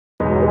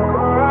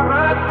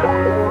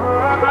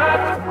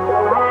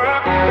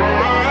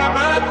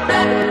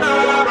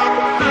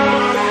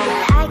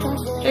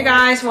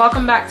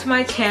welcome back to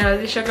my channel.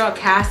 This is your girl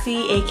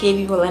Cassie,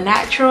 aka Brule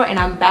Natural, and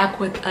I'm back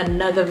with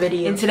another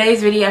video. In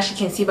today's video, as you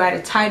can see by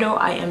the title,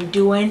 I am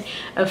doing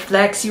a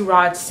flexi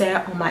rod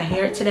set on my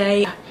hair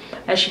today.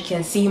 As you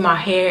can see, my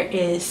hair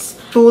is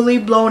fully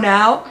blown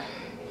out,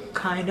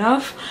 kind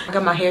of. I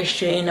got my hair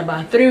straightened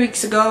about 3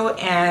 weeks ago,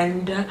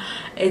 and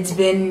it's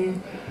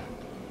been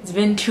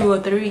 2 or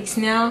 3 weeks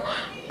now.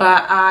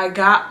 But I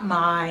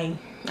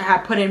had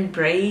put in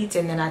braids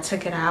and then I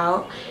took it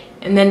out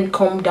and then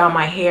combed down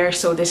my hair.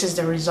 So this is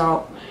the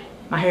result.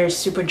 My hair is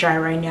super dry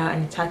right now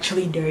and it's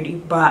actually dirty,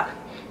 but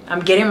I'm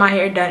getting my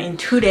hair done in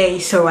 2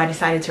 days, so I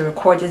decided to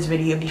record this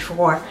video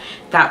before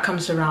that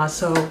comes around.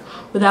 So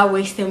without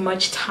wasting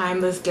much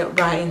time, let's get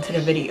right into the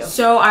video.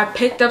 So I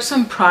picked up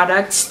some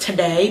products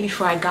today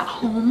before I got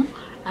home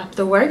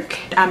after work.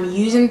 I'm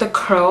using the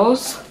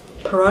curls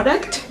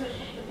product,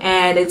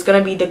 and it's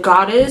gonna be the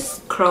Goddess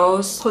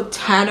Curls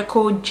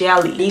Botanical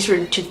Jelly. These are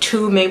the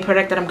two main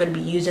products that I'm gonna be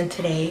using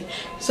today.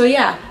 So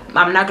yeah,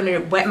 I'm not gonna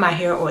wet my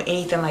hair or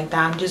anything like that.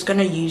 I'm just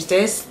gonna use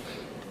this,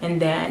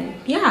 and then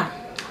yeah,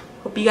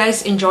 hope you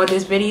guys enjoy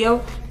this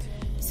video.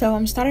 So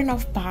I'm starting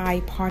off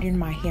by parting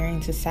my hair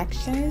into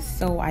sections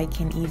so I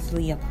can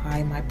easily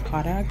apply my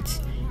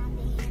product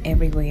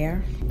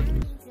everywhere.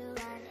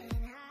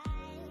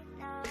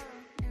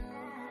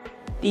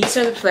 These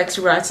are the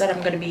flexi rods that I'm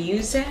going to be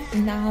using.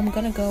 Now I'm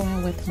going to go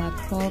in with my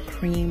Curl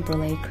Cream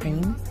Brule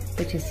Cream,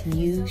 which is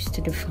used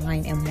to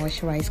define and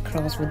moisturize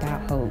curls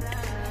without hold.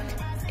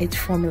 It's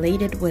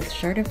formulated with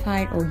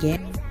certified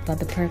organic, but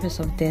the purpose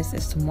of this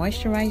is to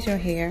moisturize your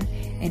hair,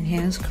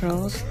 enhance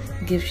curls,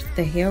 gives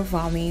the hair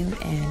volume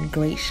and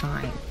great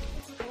shine.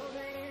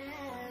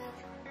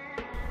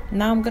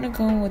 Now I'm going to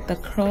go in with the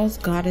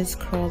Goddess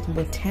Curls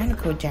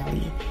Botanical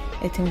Jelly.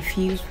 It's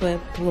infused with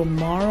blue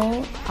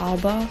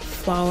alba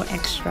flower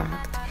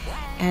extract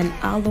and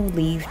aloe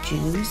leaf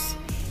juice.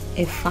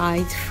 It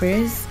fights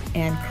frizz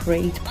and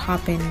creates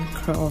popping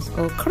curls.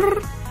 The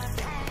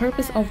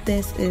purpose of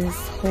this is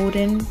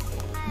holding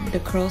the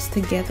curls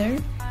together,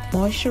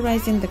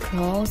 moisturizing the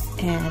curls,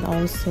 and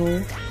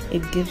also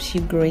it gives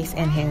you grace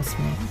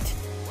enhancement.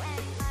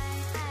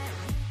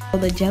 So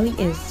the jelly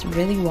is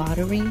really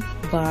watery,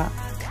 but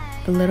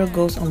a little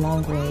goes a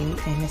long way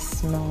and it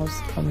smells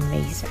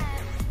amazing.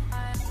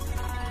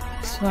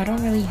 So I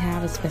don't really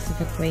have a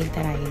specific way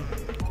that I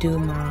do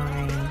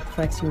my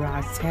flexi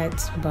rod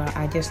sets, but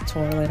I just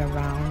twirl it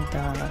around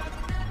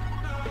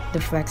the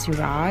flexi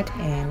rod,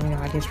 and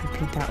I just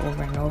repeat that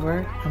over and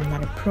over. I'm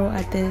not a pro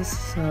at this,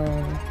 so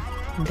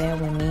bear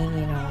with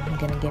me, I'm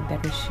gonna get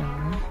better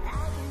soon.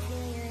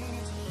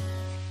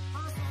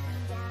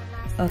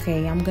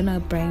 Okay, I'm gonna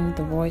bring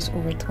the voice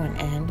over to an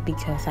end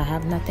because I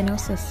have nothing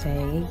else to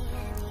say,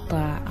 but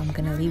I'm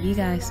gonna leave you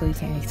guys so you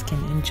guys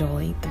can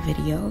enjoy the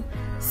video.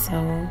 So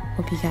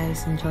hope you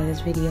guys enjoy this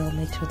video.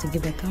 Make sure to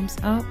give it a thumbs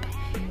up,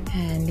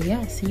 and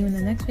yeah, see you in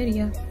the next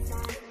video.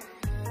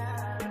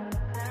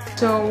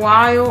 So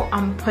while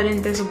I'm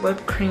putting this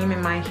whipped cream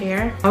in my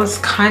hair, I was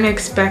kind of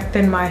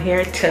expecting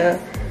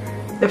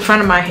the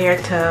front of my hair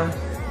to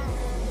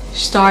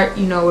start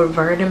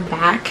reverting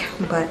back,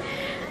 but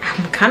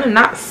I'm kind of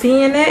not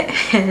seeing it,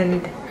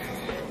 and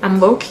I'm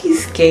low-key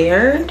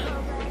scared.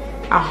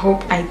 I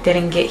hope I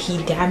didn't get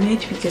heat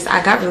damage because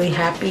I got really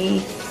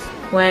happy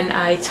when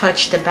I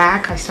touched the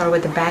back. I started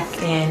with the back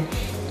and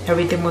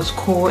everything was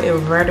cool. It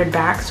reverted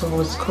back, so it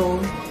was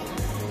cool.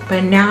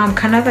 But now I'm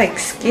kind of like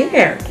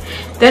scared.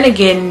 Then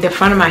again, the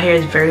front of my hair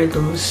is very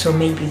loose, so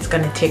maybe it's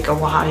gonna take a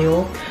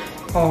while,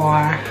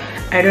 or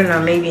I don't know,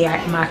 maybe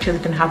I'm actually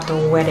gonna have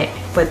to wet it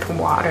with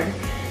water.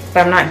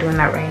 But I'm not doing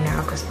that right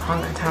now because I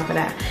don't got time for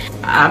that.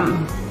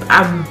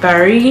 I'm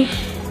very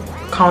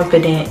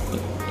confident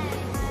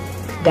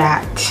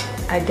that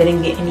I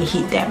didn't get any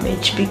heat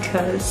damage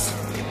because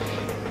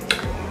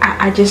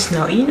I just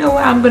know,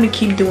 what, I'm gonna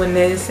keep doing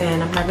this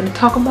and I'm not gonna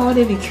talk about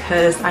it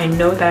because I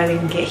know that I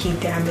didn't get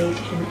heat damage,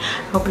 and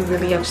I'll be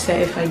really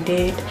upset if I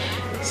did.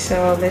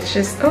 So let's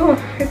just,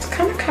 it's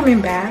kind of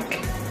coming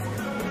back.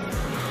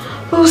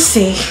 We'll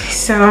see.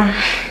 So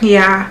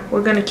yeah,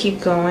 we're gonna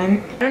keep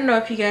going. I don't know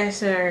if you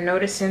guys are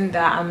noticing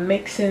that I'm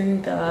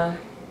mixing the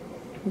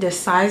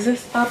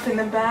sizes up in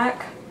the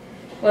back.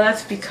 Well,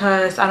 that's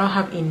because I don't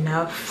have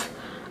enough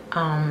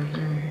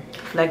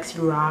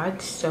flexi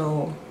rods,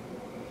 so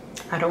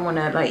I don't want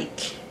to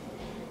like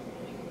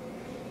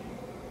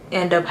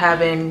end up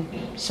having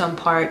some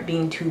part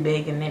being too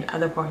big and then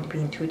other part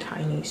being too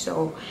tiny.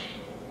 So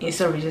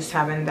instead of just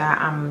having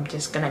that, I'm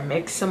just gonna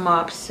mix them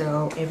up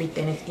so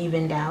everything is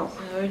evened out.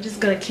 So we're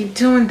just gonna keep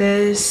doing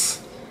this.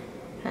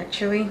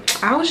 Actually,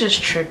 I was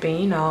just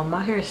tripping,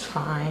 my hair is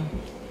fine.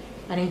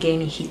 I didn't get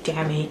any heat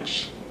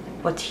damage.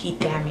 What's heat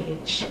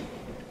damage?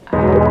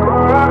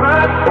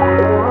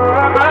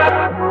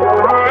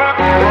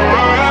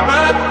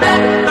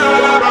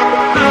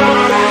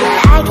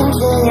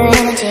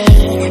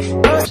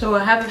 So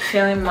I have a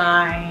feeling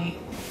my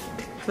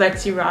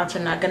flexi rods are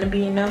not gonna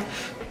be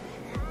enough.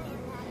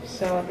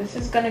 So this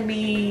is gonna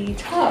be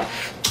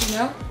tough,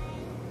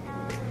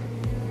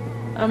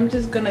 I'm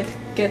just gonna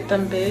get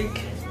them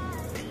big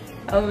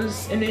I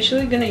was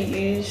initially gonna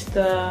use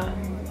the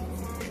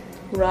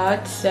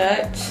rod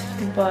set,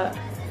 but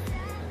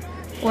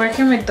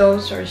working with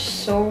those are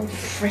so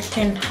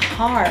freaking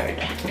hard.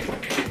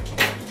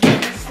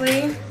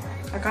 Honestly,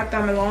 I got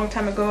them a long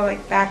time ago,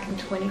 like back in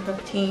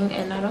 2015,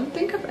 and I don't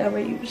think I've ever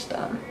used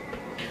them.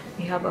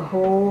 We have a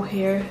hole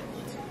here,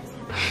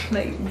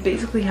 like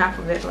basically half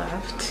of it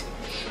left,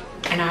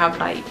 and I have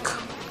like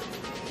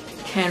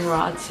 10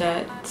 rod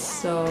sets,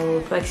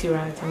 so flexi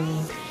rods, I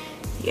mean,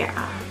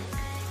 yeah.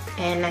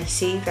 And I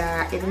see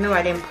that even though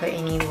I didn't put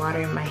any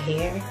water in my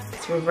hair,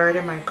 it's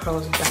reverted my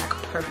curls back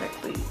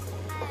perfectly,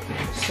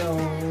 so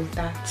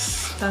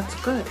that's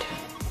good.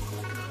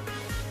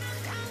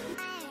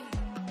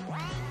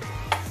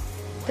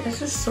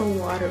 This is so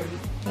watery.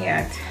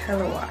 Yeah, it's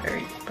hella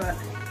watery, but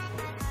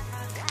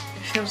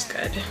it feels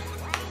good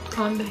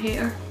on the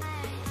hair.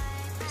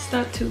 It's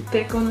not too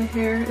thick on the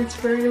hair. It's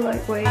very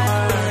lightweight.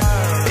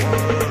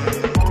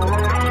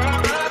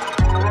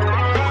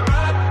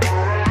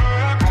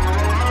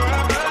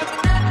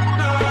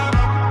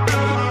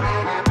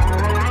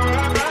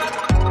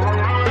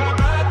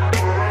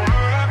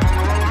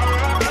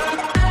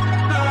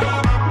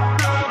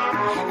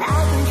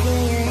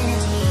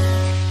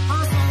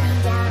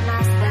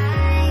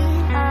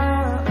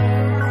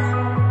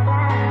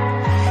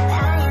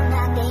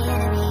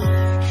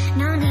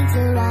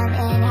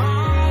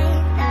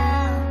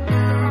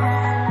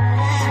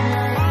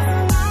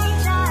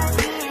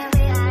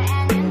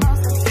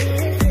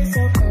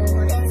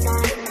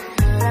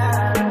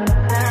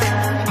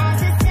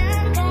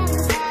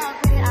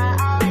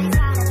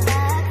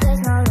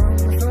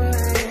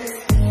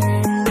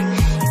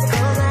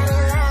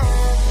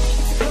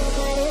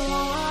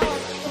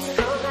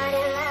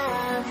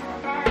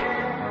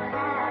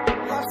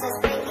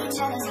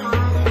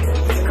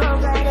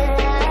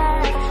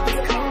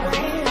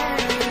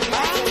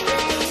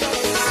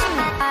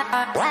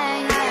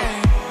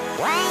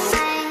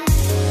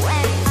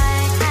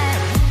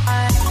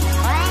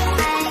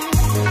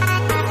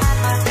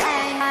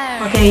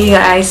 Okay you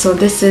guys, so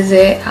this is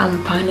it.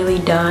 I'm finally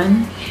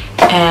done,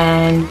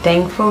 and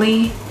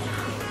thankfully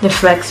the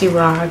flexi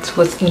rods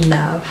was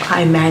enough.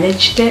 I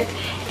managed it,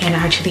 and I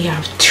actually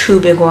have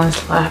 2 big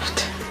ones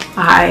left.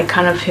 I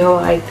kind of feel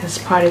like this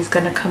part is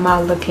gonna come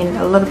out looking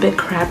a little bit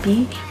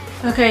crappy.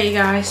 Okay you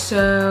guys,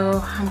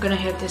 so I'm gonna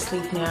head to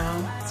sleep now.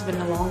 It's been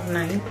a long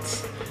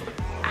night.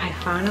 I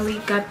finally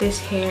got this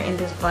hair in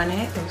this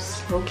bonnet. It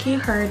was low-key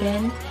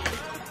hurting.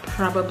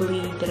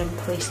 Probably didn't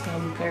place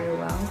them very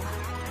well.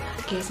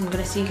 I guess I'm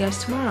gonna see you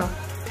guys tomorrow.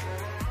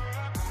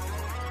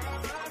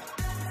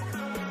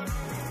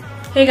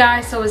 Hey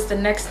guys, so it's the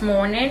next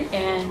morning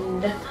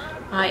and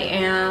I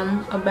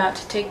am about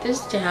to take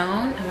this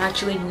down. I'm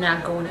actually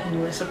not going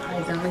anywhere,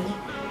 surprisingly,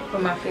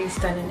 with my face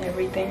done and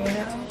everything, you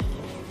know.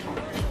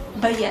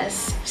 But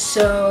yes,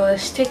 so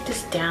let's take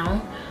this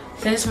down.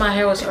 Since my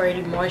hair was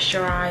already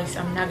moisturized,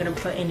 I'm not gonna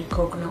put any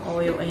coconut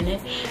oil in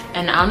it.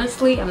 And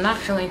honestly, I'm not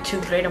feeling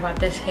too great about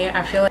this hair.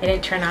 I feel like it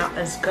didn't turn out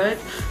as good,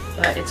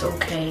 but it's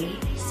okay.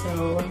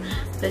 So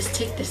let's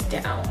take this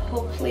down.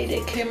 Hopefully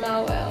they came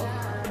out well.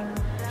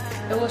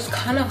 It was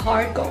kind of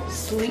hard going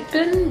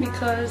sleeping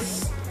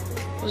because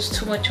it was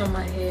too much on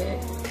my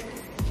head.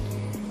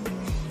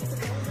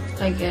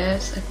 I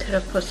guess I could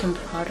have put some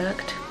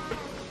product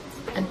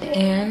at the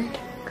end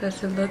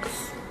because it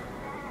looks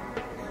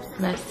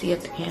messy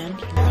at the end.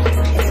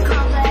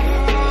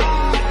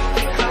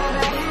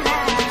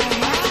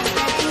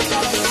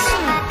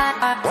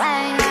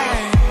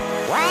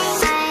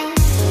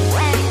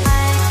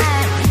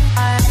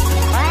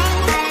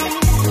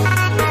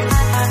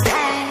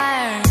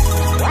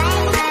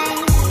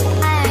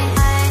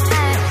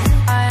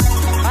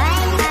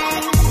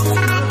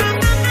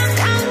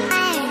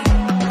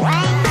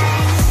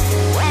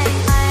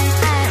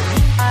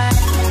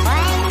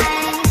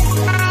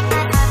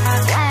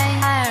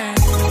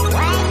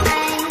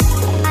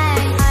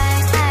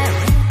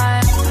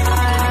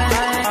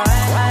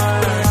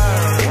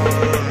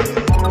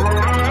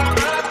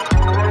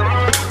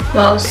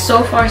 Well,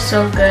 so far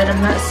so good.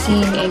 I'm not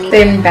seeing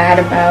anything bad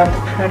about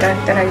the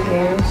product that I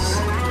use.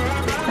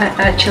 I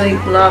actually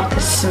love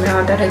the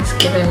smell that it's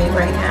giving me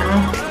right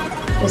now.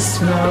 It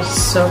smells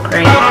so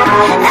great.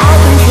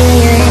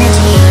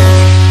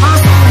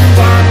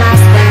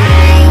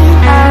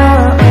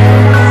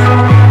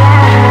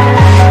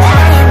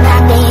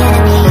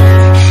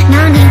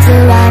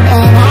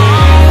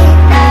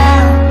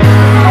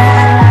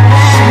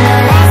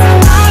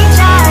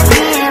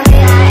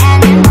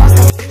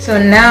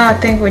 So now I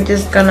think we're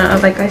just gonna,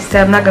 like I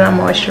said, I'm not gonna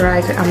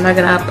moisturize it. I'm not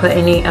gonna put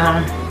any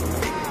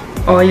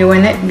oil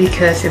in it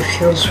because it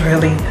feels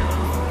really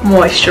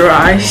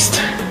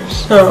moisturized.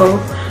 So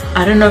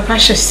I don't know if I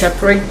should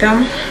separate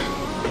them.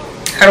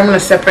 I don't want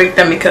to separate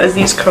them because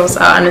these curls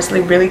are honestly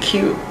really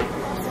cute.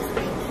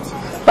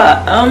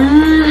 But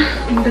I'm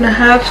gonna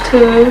have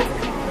to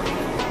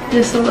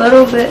just a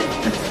little bit.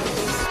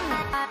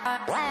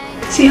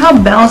 See how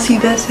bouncy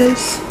this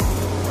is?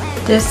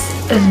 This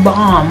is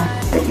bomb.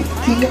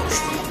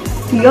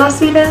 Do y'all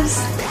see this?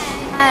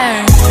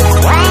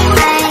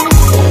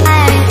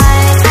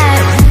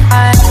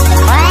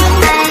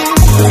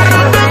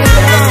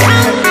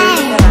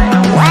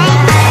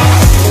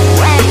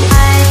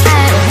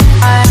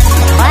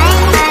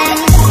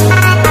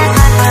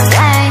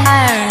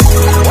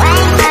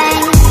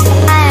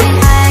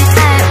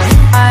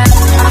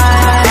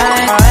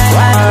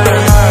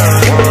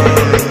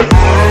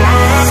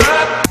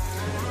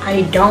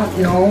 I don't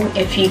know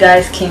if you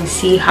guys can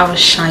see how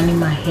shiny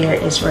my hair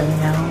is right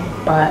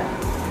now, but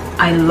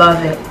I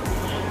love it.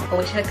 I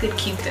wish I could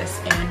keep this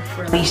in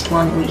for at least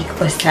 1 week,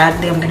 but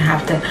sadly I'm gonna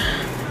have to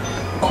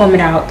comb it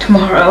out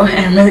tomorrow,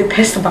 and I'm really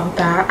pissed about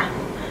that.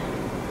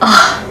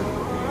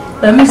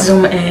 Let me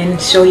zoom in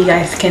so you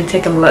guys can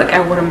take a look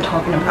at what I'm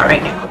talking about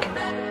right now. Okay.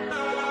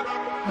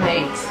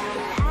 Wait,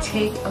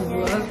 take a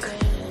look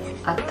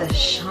at the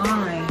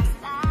shine.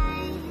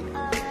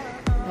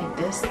 Like,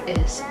 this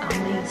is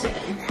amazing.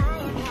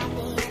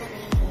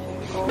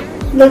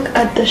 Look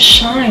at the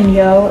shine,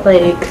 yo.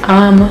 Like,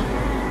 I'm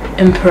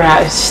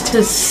impressed.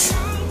 This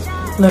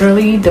is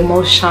literally the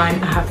most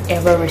shine I have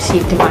ever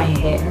received in my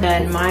hair.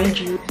 And mind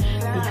you,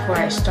 before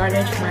I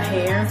started my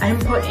hair, I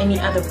didn't put any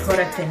other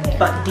product in it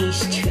but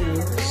these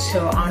two.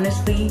 So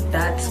honestly,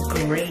 that's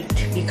great,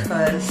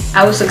 because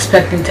I was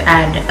expecting to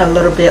add a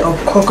little bit of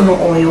coconut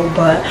oil,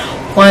 but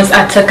once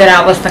I took it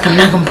out, I was like, I'm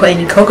not gonna put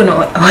any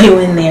coconut oil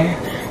in there.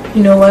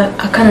 You know what?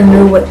 I kind of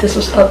knew what this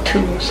was up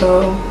to,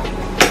 so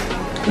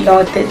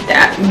y'all did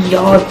that.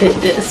 Y'all did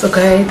this,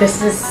 okay?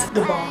 This is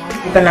the bomb.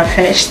 I'm gonna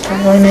finish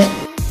styling it.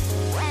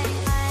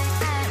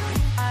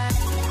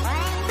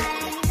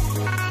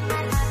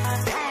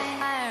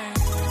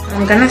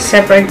 I'm gonna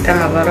separate them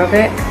a little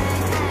bit.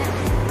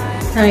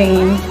 I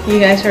mean, you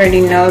guys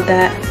already know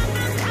that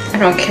I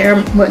don't care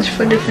much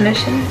for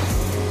definition.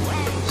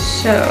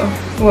 So,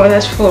 well,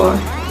 that's for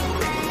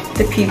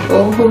the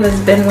people who has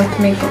been with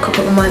me for a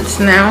couple of months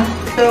now.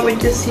 So we're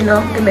just, you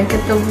know, gonna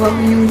get the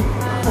volume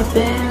up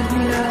in,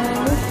 you know.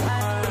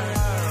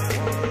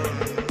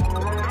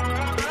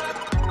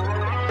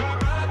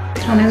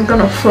 I'm just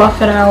gonna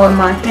fluff it out with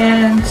my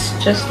hands,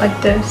 just like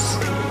this.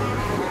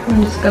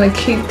 I'm just gonna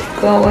keep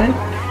going.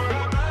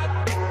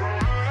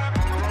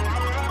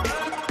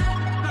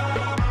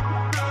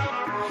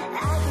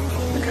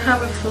 Look at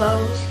how it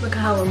flows, look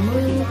at how it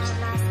moves.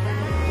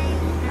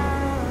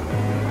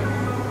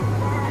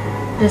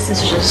 This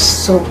is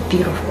just so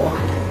beautiful.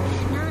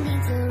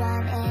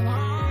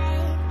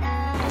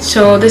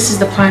 So this is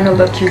the final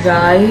look, you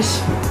guys.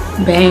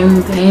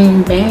 Bang,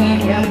 bang,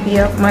 bang.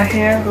 Yep, my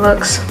hair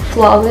looks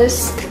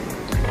flawless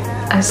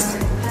as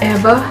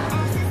ever.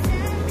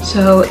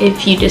 So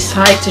if you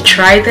decide to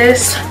try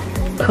this,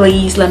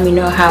 please let me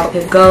know how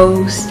it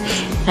goes.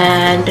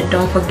 And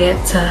don't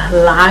forget to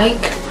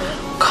like,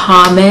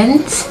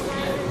 comment,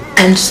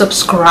 and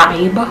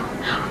subscribe.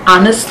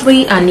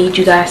 Honestly, I need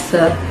you guys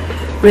to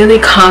really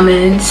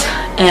comment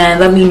and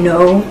let me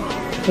know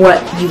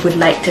what you would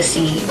like to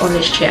see on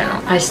this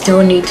channel. I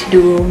still need to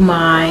do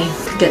my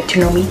get to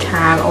know me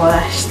tag, all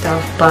that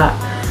stuff, but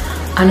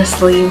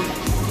honestly,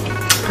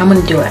 I'm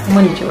gonna do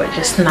it,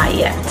 just not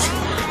yet.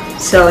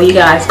 So you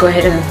guys go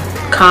ahead and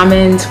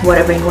comment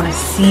whatever you want to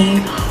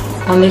see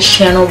on this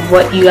channel,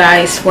 what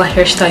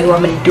hairstyle you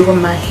want me to do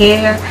with my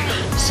hair.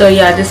 So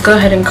yeah, just go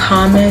ahead and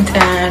comment,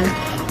 and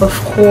of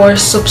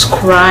course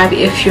subscribe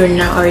if you're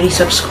not already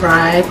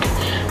subscribed.